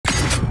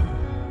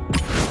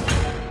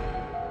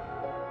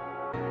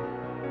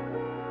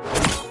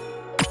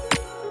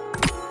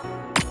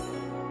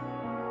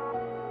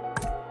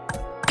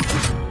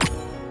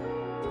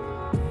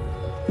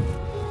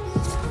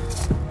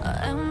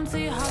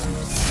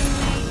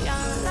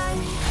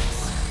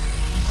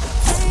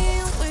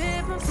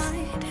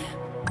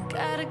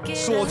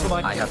Swords for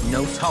my... I have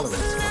no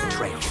tolerance for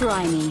betrayal.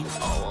 Try me.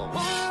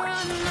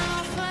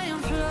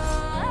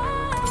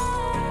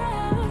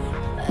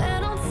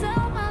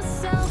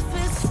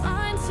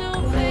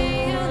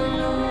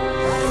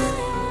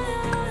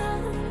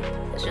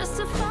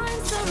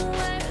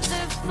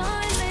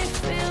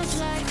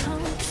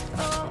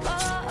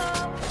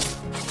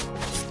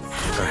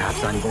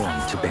 Perhaps I'm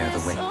born to bear the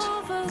weight.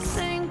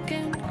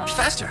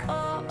 Faster,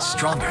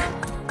 stronger.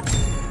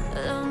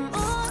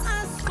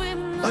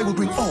 I will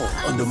bring all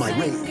under my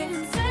reign.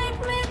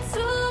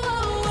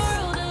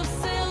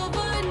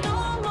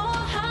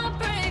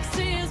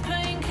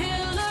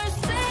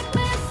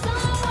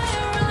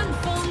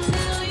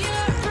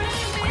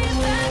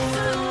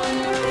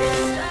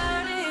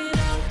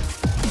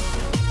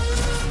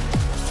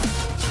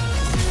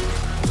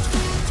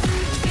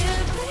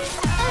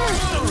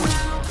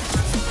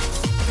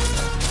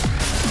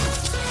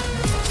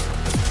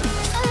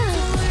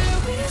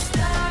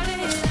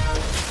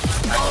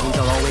 Actions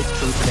are always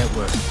true to their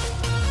word.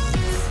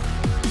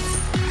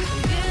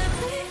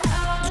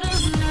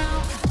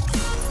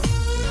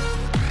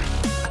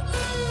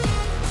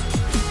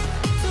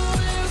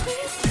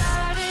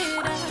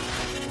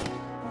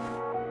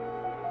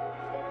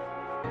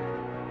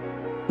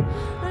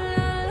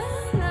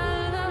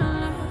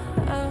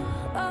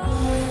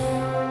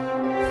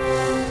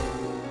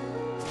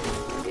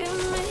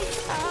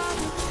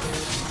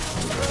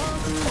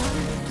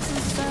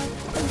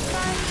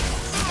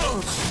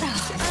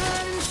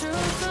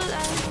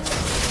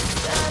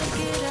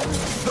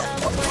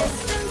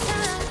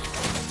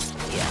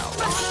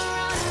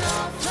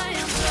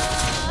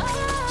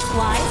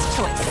 Wise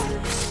choice.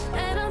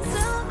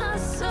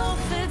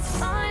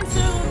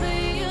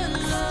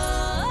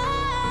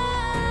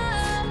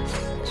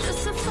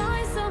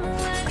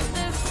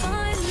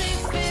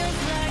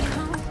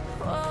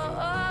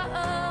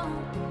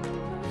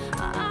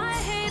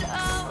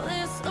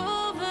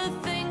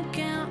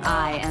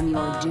 I am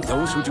your duty.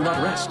 Those who do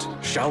not rest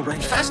shall reign.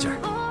 Faster,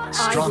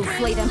 stronger. I will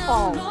slay them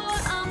all.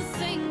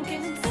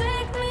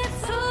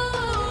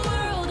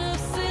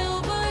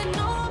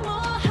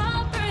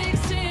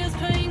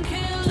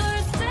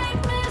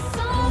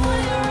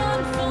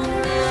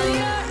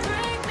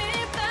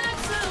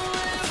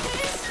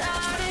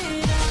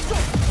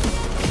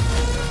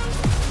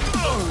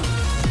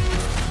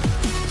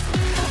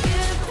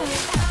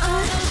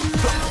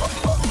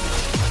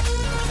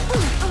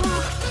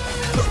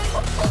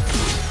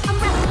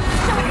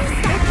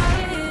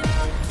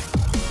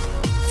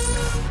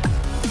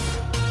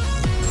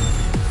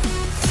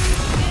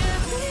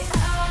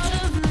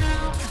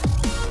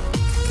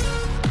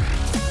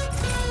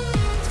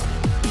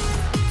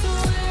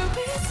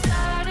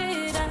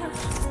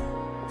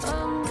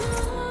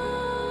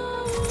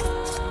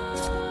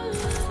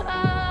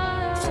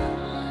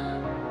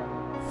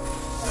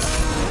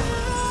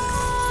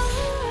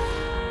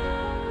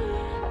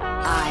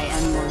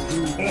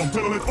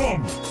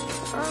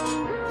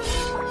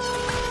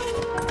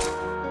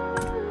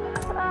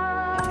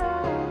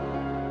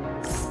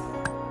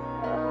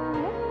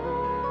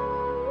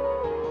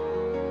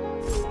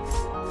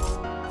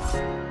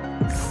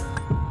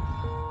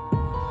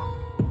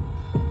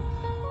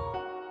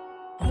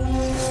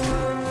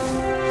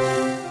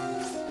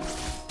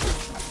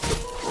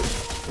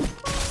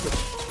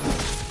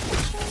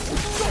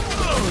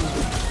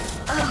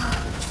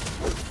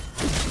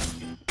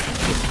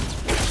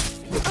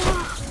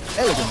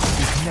 Elegance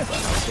is never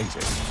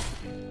outdated.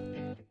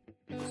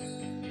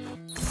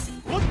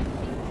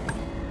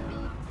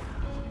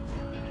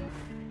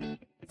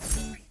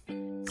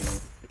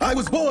 I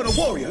was born a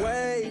warrior.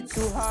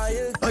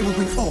 I will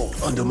bring all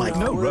under my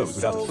No rose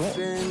without a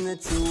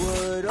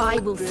thorn. I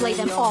will slay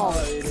them all.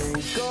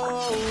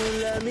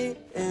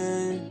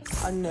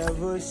 I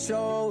never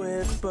show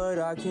it, but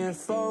I can't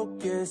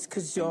focus,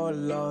 cause your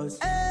love's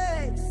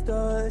ecstasy.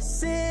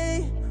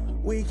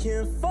 We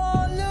can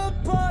fall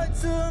apart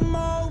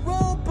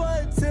tomorrow,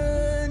 but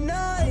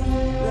tonight,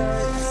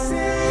 let's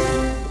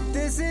see.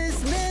 This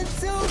is meant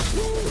to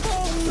be.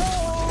 Oh no,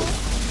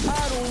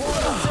 I don't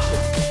wanna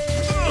say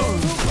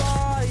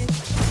goodbye.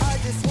 I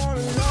just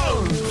wanna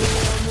love you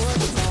one more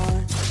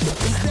time.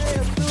 And stay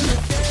up through the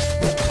day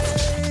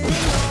and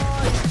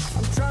night.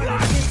 I'm trying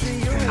to get to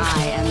you. I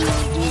am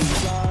your duty.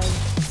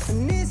 I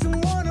need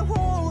someone to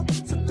hold,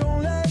 so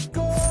don't let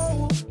go.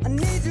 I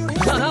need you.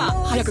 なあなあ、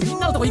早くみん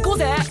なのとこ行こう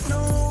ぜ。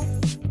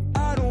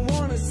I don't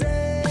wanna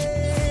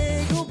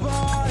say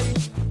goodbye.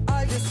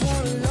 I just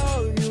wanna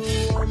love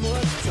you one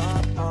more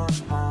time.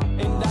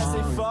 And I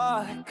say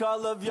fuck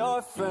all of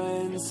your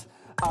friends.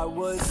 I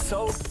was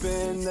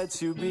hoping that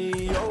you'd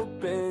be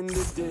open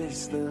to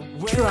this.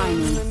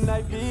 When the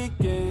night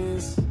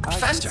begins,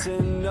 Faster, I get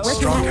to know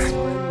stronger. you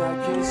and I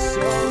can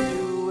show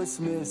you what's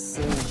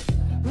missing.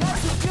 Not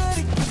too good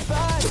at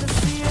goodbye, let's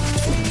see you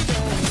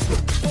later.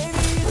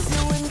 Baby, it's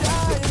you and I.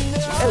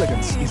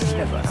 Elegance is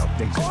never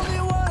outdated. Only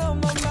one on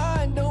my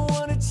mind, don't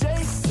wanna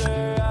chase her.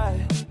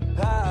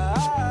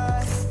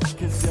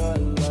 Cause your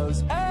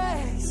love's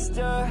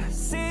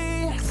ecstasy.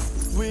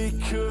 We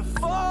could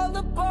fall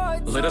apart.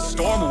 Let us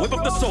storm whip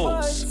up the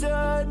souls.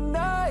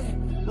 Tonight,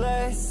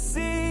 let's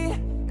see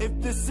if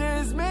this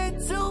is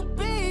meant to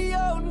be.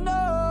 Oh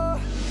no,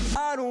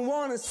 I don't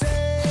wanna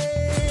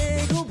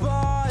say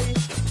goodbye.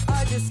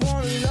 I just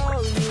wanna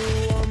love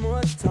you one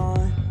more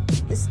time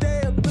and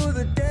stay up through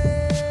the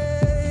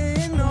day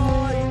and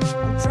night.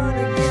 I'm trying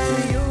to get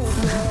to you,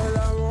 but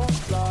I won't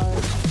fly.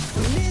 I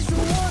need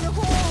someone to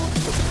hold,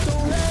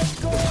 don't let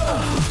go.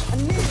 I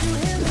need you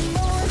in the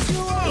moment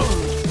you are.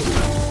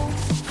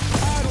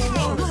 I don't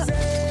wanna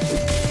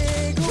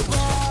say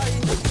goodbye.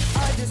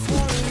 I just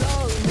wanna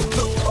love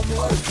you one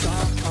more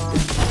time.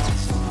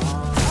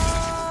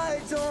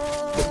 I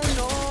don't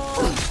know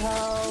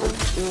how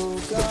you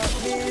got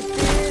me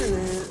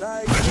feeling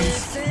like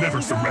this.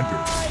 Never surrender.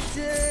 I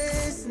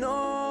just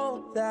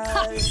know that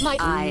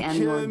I am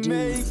your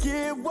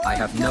doom. I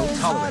have no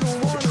tolerance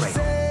for betrayal.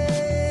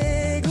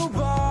 say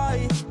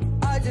goodbye.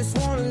 I just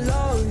wanna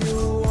love you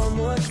one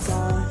more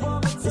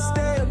time. Just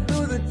stay up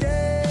through the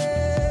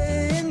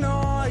day and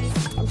night.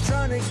 I'm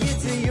trying to get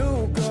to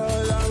you,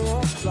 girl. I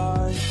won't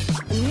fly.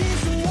 I need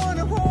someone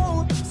to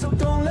hold, so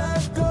don't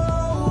let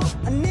go.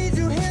 I need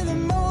you here the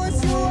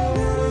most you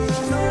already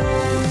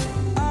know.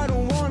 I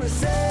don't wanna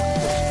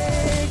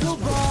say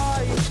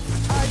goodbye.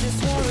 I just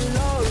wanna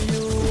love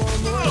you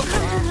one more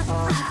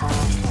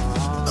time.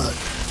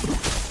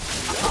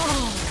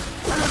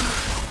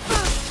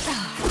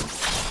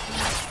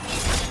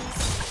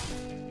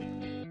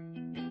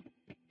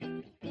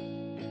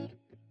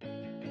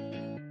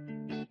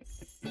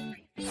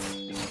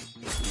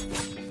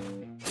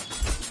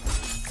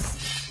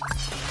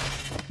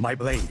 My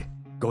blade.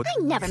 Go.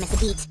 I never miss a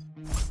beat.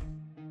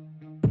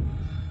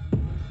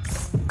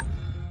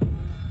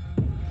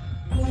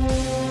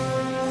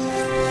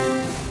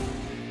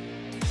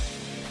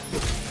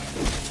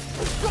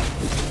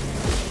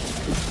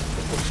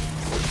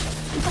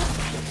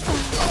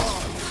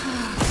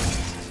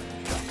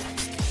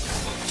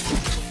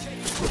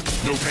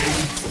 No pain,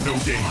 no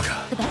gain.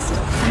 The best.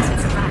 Pleasant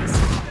surprise.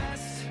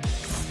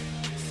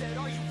 Said,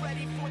 are you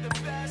ready for the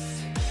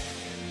best?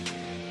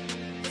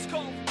 Let's go.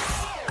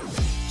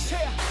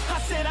 Yeah, I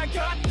said I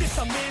got this,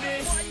 I'm in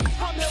it.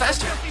 I'm hella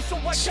Faster. filthy, so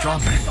I got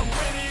Stronger. this, I'm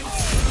winning.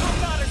 I'm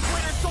not a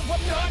quitter, so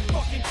I'm not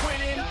fucking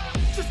quitting.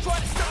 Just try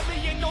to stop me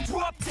and you'll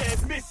drop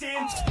dead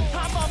missing.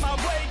 I'm on my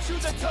way to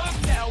the top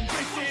now,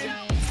 listen.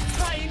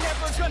 I ain't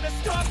never gonna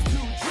stop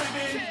too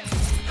driven.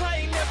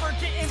 I ain't never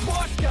getting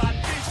lost, got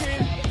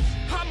vision.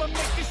 I'ma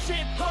make this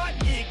shit hot,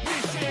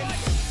 ignition.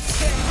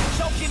 Yeah,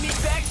 don't give me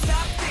back,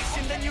 stop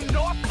fiction, then you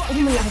know I'm fucking.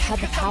 Only I had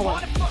the Cause I'm power.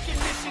 on a fucking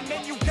mission,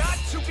 man, you got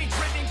to be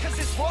driven, cause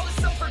this world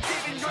is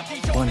unforgiving. You're the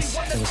only Once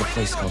one there was a that's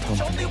place fighting, called home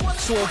for only me. one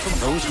that's Sword from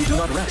fighting. those who do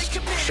not rest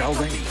shall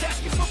reign. Ask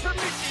you for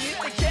permission,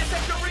 hit the gas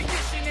after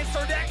ignition and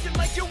start acting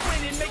like you're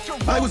winning. Make your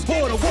I was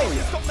born a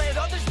warrior. Don't let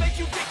others make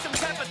you victims.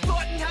 Have a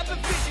thought and have a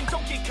vision.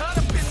 Don't get caught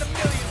up in the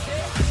millions.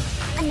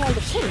 I'm now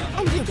the king,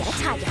 and you get a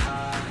tiger.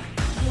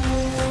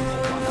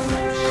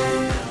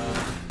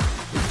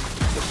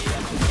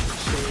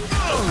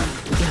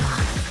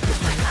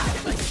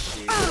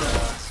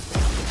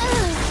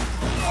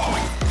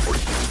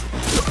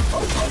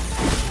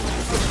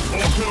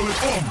 Until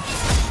it's on.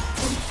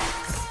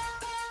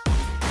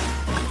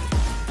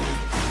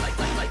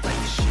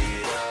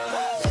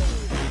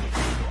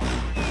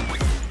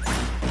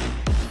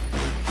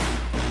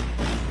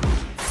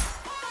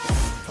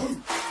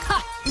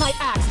 Ha! My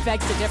axe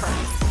begs to differ.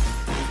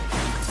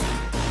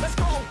 Let's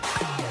go.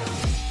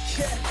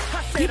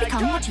 You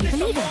become what you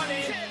believe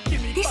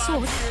in. This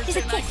sword is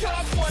a gift.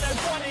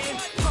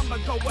 I'ma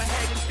go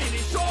ahead and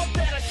finish all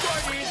that I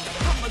started.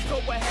 I'ma go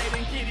ahead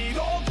and get it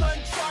all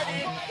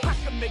uncharted. I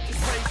can make this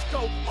race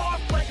go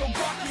off like a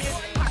rocket.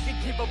 I can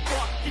give a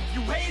fuck if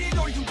you hate it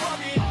or you love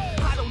it.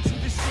 I don't do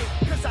this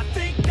shit cause I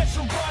think that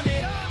you run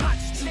it. I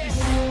just do this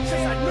shit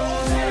cause I know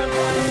that I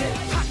run it.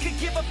 I could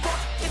give a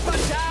fuck if I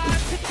die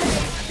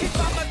today. If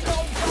I'ma go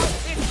road,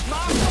 it's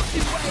my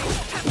fucking way.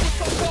 Have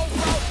to go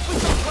road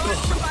with the blood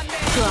to my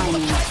name.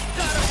 Grimy.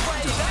 Gotta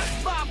pray, that's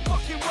my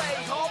fucking way,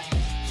 home.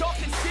 Y'all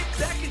can sit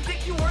back and think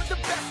you heard the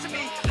best of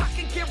me. I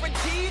can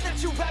guarantee that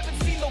you haven't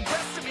seen the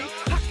rest of me.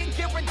 I can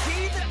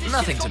guarantee that this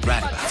Nothing shit to gon'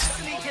 brag be my about.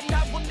 destiny. And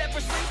I will never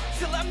sleep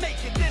till I make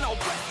it, then I'll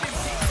rest in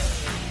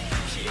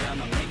peace. Yeah,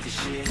 I'ma make this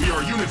shit. We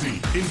are unity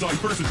in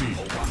diversity.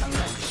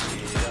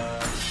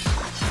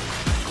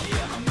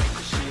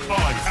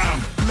 I am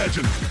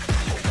legend.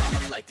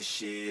 Light the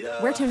shit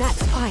up. Where to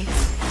next? I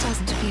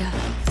doesn't fear.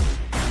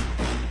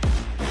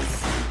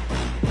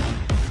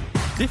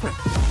 Different,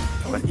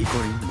 but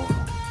equally mortal.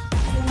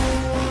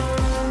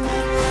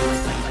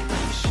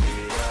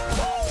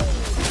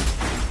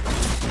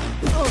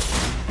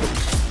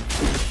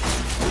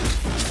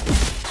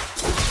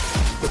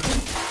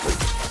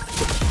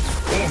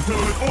 Until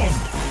it's on.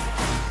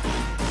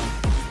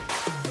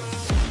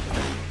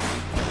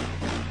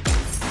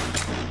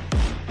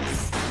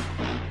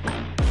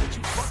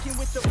 You fucking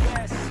with the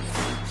best.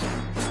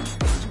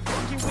 You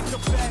fucking with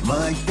the best.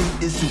 My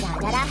fate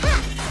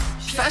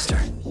is Faster,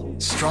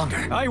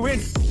 stronger. I win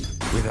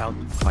without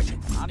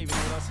fighting. I don't even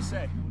know what else to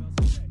say.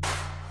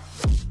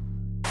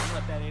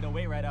 Let that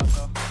 808 right out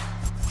though.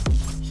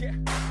 Yeah.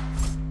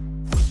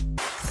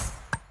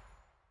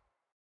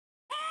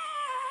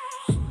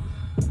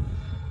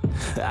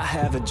 I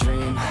have a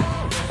dream,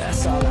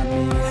 that's all I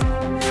need.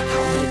 I'll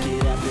make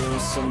it happen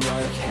with some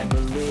work and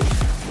belief.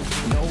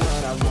 Know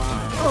what I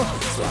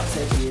want, so I'll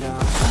take it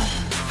on.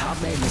 I've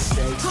made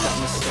mistakes, but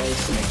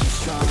mistakes make you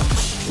strong.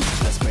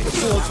 Let's break it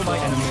Fall to my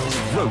enemies,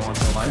 road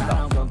to my love.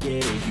 I'm gon'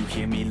 get it, you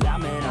hear me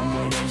loud, man, I'm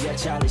winning. Yeah,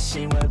 Charlie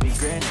Sheen will be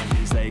grinning.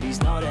 These ladies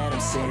know that I'm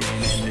sinning,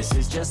 and this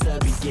is just the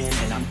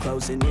beginning. I'm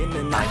closing in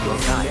the night, I will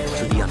guide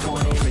to the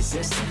underworld.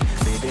 Resisting,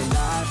 living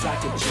life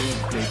like a dream.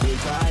 Live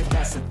it right,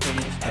 that's the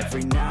thing.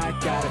 Every night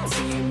got a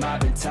team,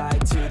 I've been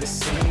tied to the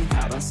scene.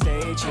 Out on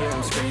stage, here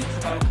I'm screaming.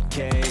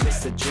 Okay,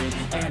 it's a dream,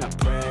 and I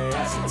pray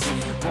as a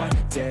team. One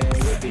day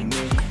it'll be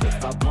me.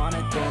 If I want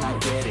it, then I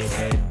get it.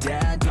 Head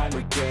down, don't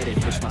regret it.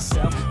 Push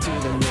myself to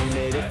the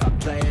limit. If I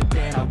play it,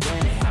 then I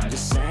win it. I'm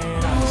just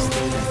saying, I'm just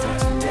living for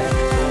today.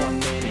 For a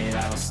minute, I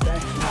don't stay,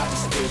 I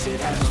just visit.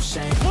 Have no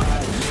shame, I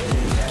admit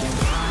it.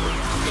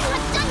 You're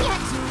not done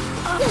yet!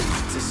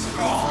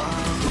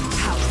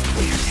 How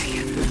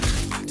weird.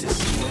 To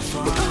see if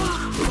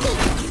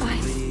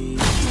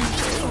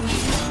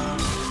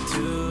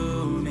to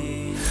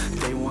me.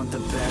 They want the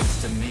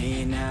best of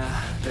me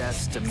now.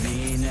 Best of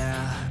me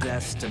now.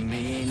 Best of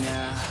me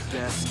now.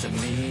 Best of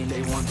me.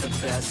 They want the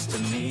best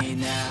of me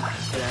now.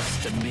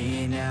 Best of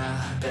me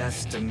now.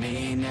 Best of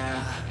me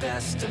now.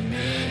 Best of me.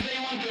 They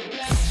want the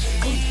best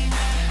of me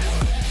now.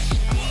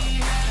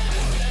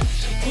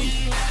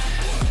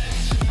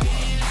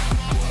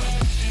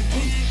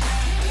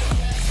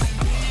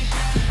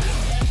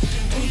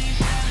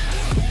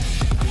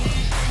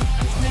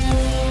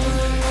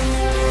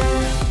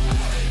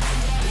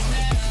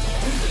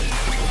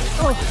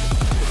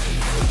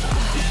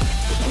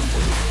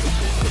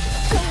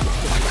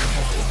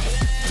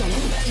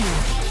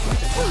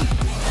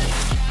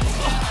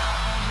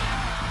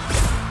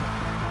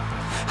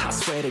 I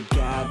swear to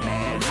God,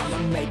 man, I'ma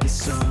make it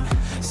soon.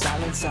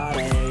 Silence all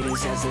the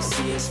haters as they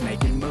see us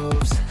making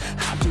moves.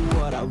 I do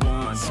what I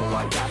want, so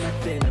I got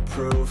nothing to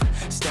prove.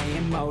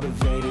 Staying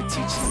motivated,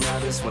 teaching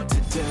others what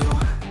to do.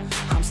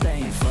 I'm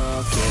staying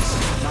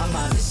focused, my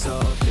mind is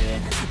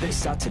open. They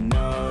start to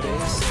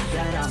notice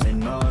that I'm in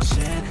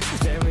motion.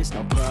 There is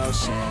no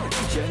potion,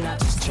 you're not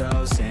just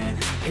chosen.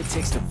 It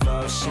takes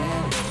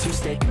devotion to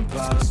stay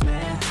composed,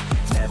 man.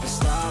 Never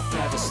stop,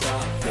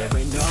 there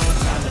ain't no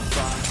time to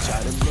fall. Try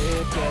to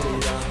live, get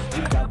it on.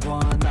 You got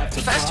one life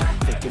to Faster,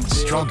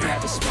 stronger.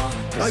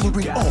 I will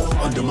bring all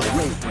under my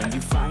reign. When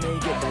you finally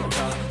get that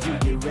call, you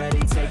get ready,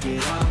 take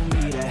it on.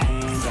 Need a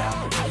hand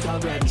out, I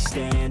already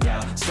stand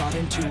out.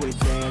 Starting to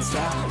advance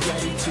now,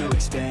 ready to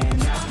expand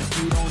now.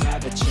 You don't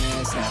have a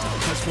chance now,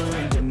 cause we're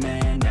in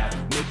demand now.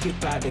 Make it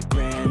by the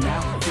grand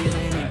now,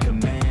 feeling in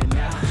command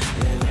now.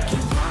 They're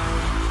looking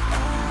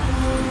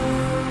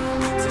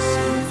to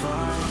see if I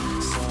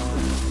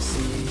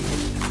succeed,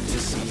 to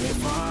see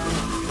if I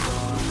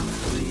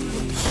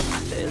complete.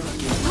 They're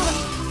looking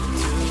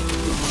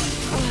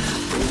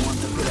they want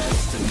the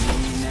best of me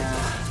now,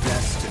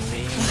 best of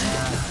me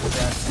now,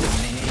 best of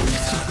me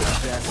now,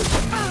 best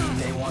of me.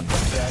 They want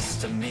the best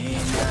of me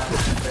now,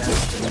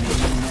 best of me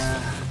now,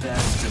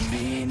 best of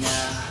me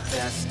now,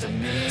 best of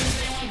me.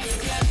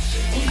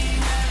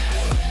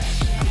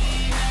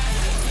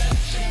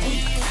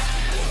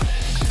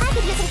 I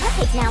could use some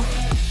cupcakes now.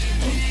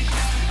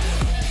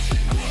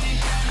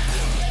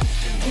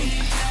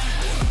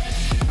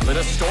 Let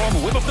us storm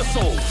Whip of the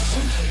Souls.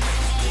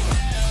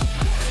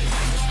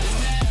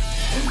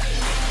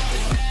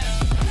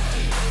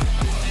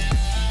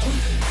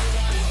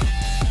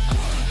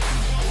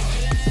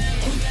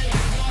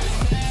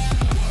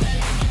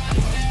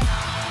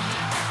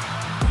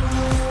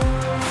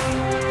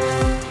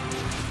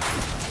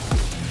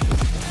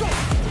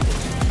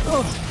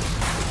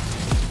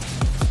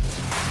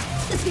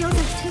 This feels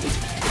like too...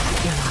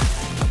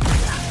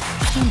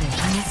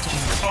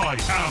 I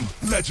am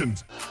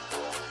legend.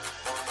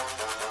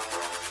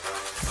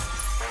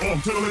 On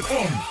to it,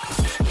 on.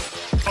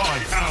 I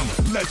am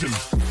legend.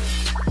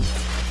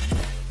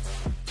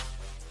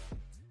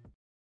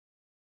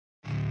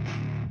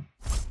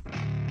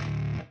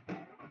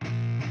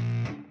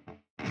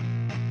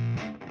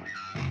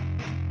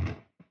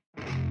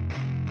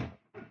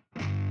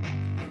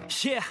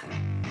 Yeah,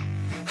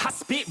 I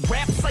spit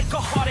raps like a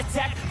heart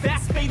attack.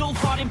 Fast, fatal,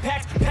 hard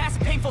impact. Past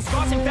painful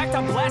scars, in fact,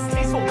 I blast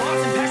tasteful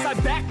bars and packs. I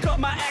back up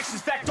my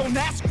actions, fact, don't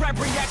ask, grab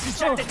reactions.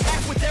 Jacked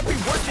attack with every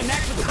word and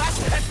act with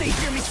clash as they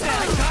hear me stand.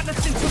 I got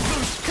nothing to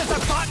lose, cause I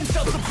fought and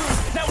felt the bruise.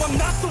 Now I'm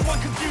not the one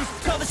confused,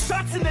 call the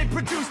shots and they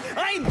produce.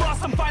 I ain't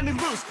lost, I'm finally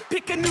loose.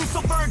 Pick a new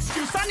silver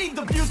excuse, I need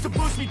the views to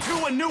boost me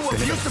to a new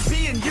abuse of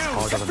being you.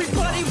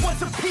 Everybody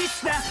wants a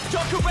piece now,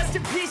 y'all can rest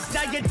in peace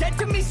now. You're dead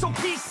to me, so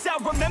peace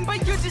out. Remember,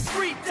 you're just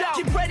freaked out.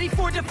 Get ready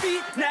for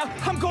defeat now,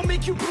 I'm gonna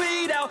make you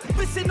bleed out.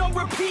 Listen on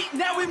repeat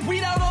now and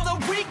weed out all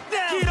the weak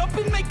now. Get up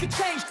and make a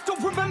change,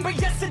 don't remember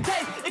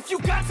yesterday. If you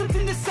got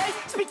something to say,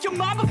 speak your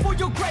mind before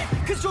your grave.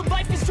 Cause your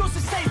life is yours to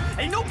save,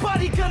 ain't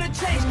nobody gonna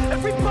change.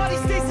 Everybody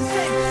stays the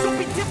same, so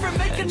be different,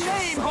 make a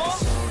name, huh?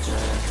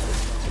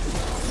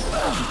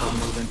 keep on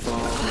moving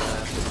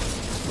forward.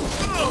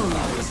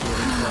 Always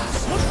getting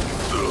closer.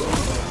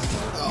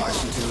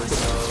 Marching till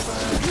it's over.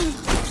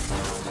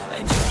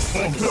 And just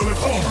like Until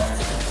it's over.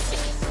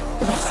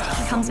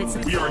 This comes with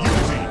some... We are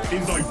unity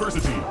in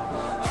diversity.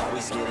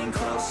 always getting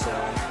closer.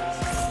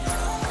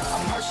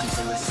 I'm marching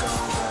till it's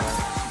over.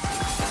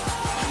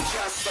 I'm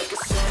just like a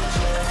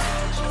soldier.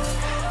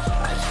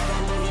 I keep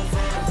on moving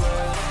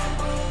forward.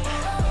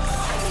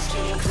 Always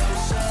getting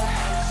closer.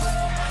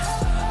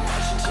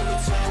 Marching till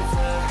it's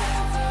over.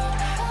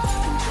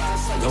 I'm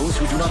just like Those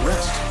who do not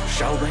rest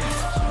shall reign. I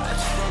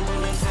keep on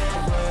moving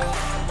forward.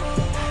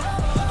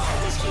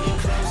 Always getting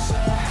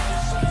closer.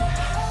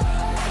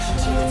 Marching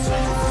till it's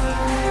over.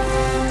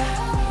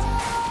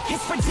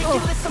 It's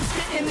ridiculous, I'm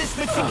spitting this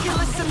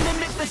meticulous and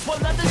limitless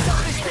while others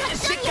out there spitting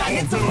shit got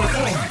into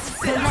worthless.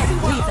 Then I see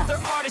why other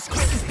artists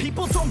quit is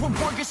people don't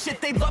reward your shit.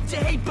 They love to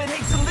hate but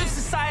hate to live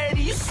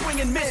society. You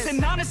swing and miss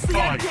and honestly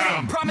I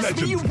get it. Promise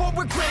me you won't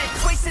regret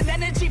it. Wasting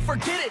energy,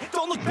 forget it.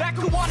 Don't look back,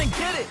 go on and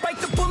get it. Bite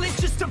the bullet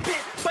just a bit.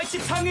 Bite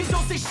your tongue and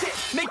don't say shit.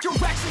 Make your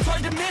actions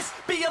hard to miss.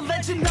 Be a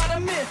legend, not a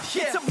myth.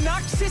 Yeah. It's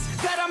obnoxious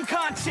that I'm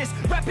conscious.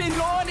 Rapping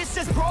honest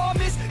as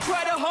promise.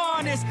 Try to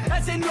harness.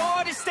 As an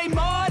artist, stay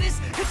modest.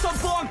 It's a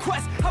long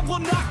quest. I will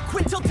not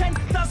quit till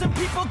 10,000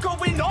 people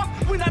going off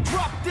when I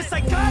drop this. I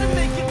gotta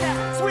make it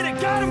now. Swear to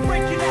God I'm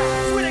breaking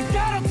out. Swear to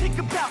God I'll take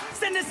a bow.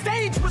 Stand the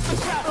stage with the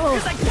crowd.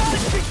 Cause I gotta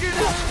figure it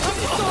out. I'm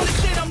just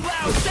honest and I'm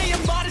loud.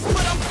 Staying modest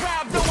but I'm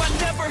proud. Though I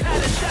never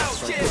had a doubt.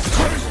 Yeah.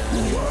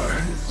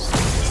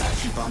 I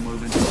keep on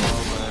moving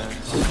forward.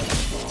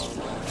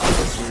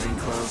 Always getting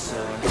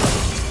closer.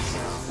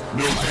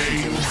 No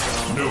pain,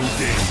 no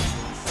gain.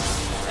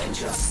 And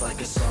just like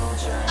a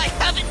soldier. I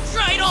haven't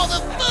tried all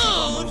the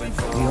food!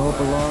 We all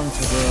belong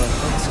to the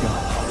Let's Go.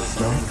 Always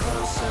getting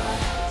closer.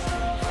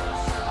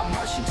 I'm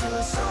marching till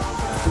it's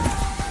over.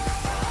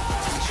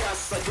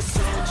 Just like a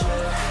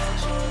soldier.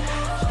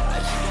 I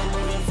keep on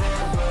moving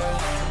forward.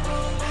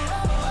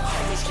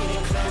 Always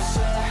getting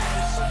closer.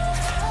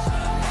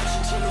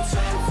 Marching till it's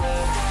over.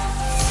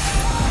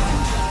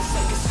 Just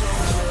like a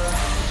soldier.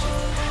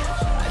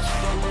 I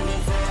keep on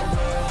moving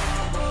forward.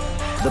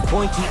 The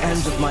pointy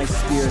ends of my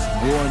spears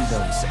warn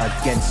those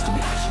against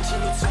me.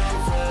 Till it's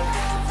over.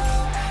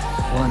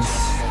 Once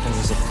there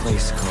was a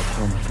place called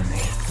home for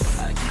me.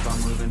 I keep on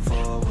moving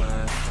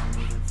forward.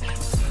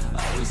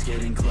 Always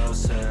getting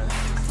closer.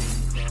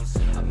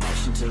 I'm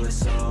marching till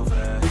it's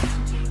over.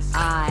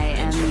 I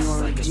am Just your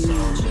like a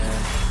doom. soldier.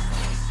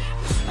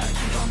 I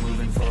keep on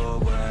moving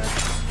forward.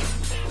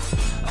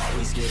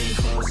 Always getting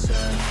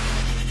closer.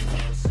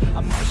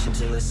 I'm marching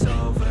till it's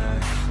over.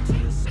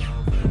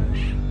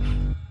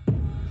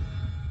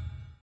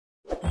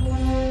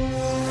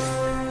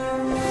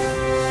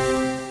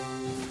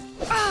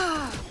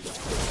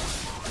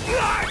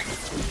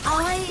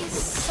 I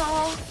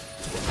saw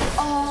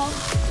all...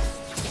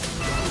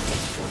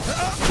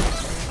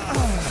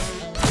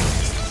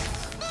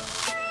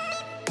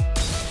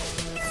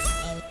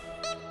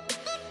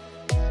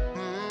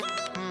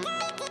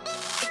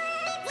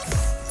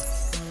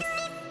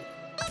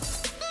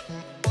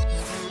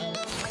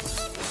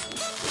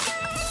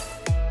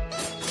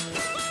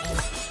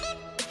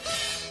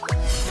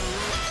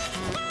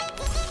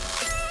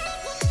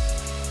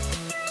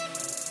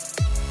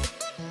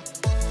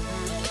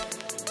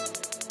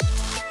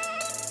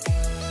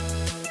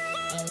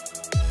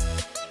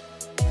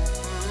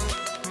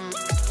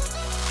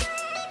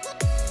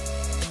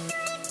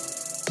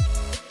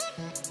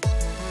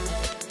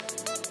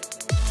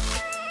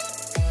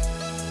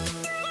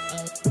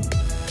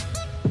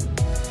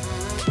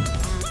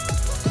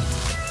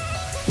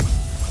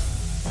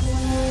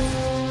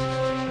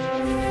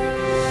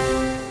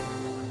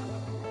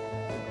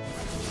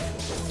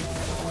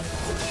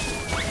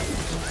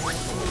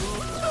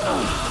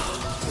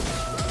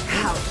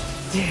 How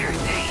dare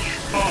they?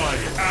 I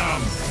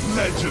am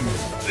legend.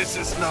 This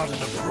is not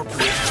an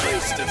appropriate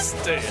place to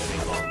stay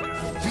any longer.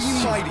 Be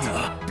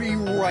mighty, be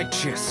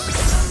righteous.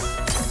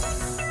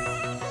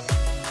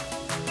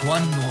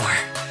 One more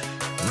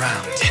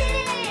round.